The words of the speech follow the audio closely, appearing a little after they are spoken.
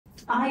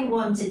I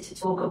wanted to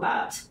talk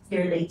about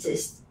your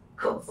latest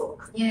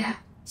cookbook. Yeah.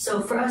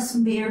 So for us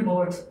mere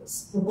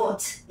mortals,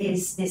 what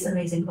is this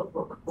amazing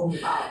cookbook all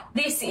about?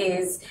 This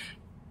is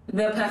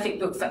the perfect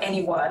book for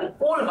anyone,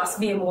 all of us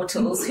mere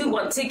mortals who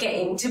want to get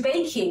into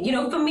baking. You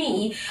know, for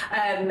me,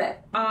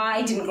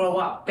 I didn't grow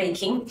up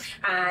baking,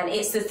 and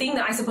it's the thing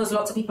that I suppose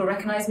lots of people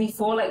recognize me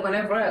for. Like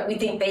whenever we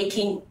think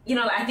baking, you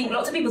know, I think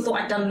lots of people thought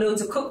I'd done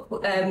loads of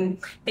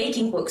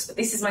baking books, but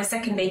this is my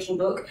second baking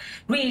book.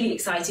 Really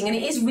exciting, and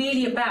it is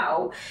really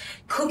about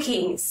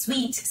cooking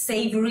sweet,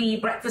 savory,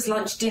 breakfast,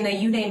 lunch, dinner,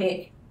 you name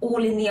it,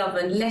 all in the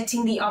oven,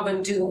 letting the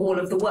oven do all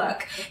of the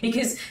work.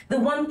 Because the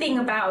one thing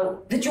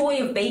about the joy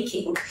of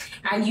baking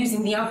and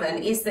using the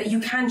oven is that you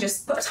can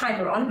just put a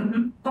timer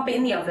on, pop it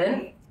in the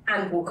oven,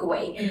 and walk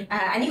away.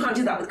 And you can't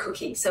do that with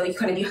cooking. So you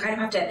kind of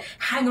have to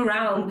hang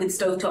around with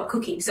stovetop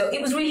cooking. So it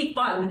was really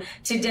fun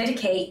to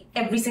dedicate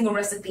every single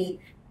recipe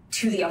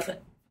to the oven.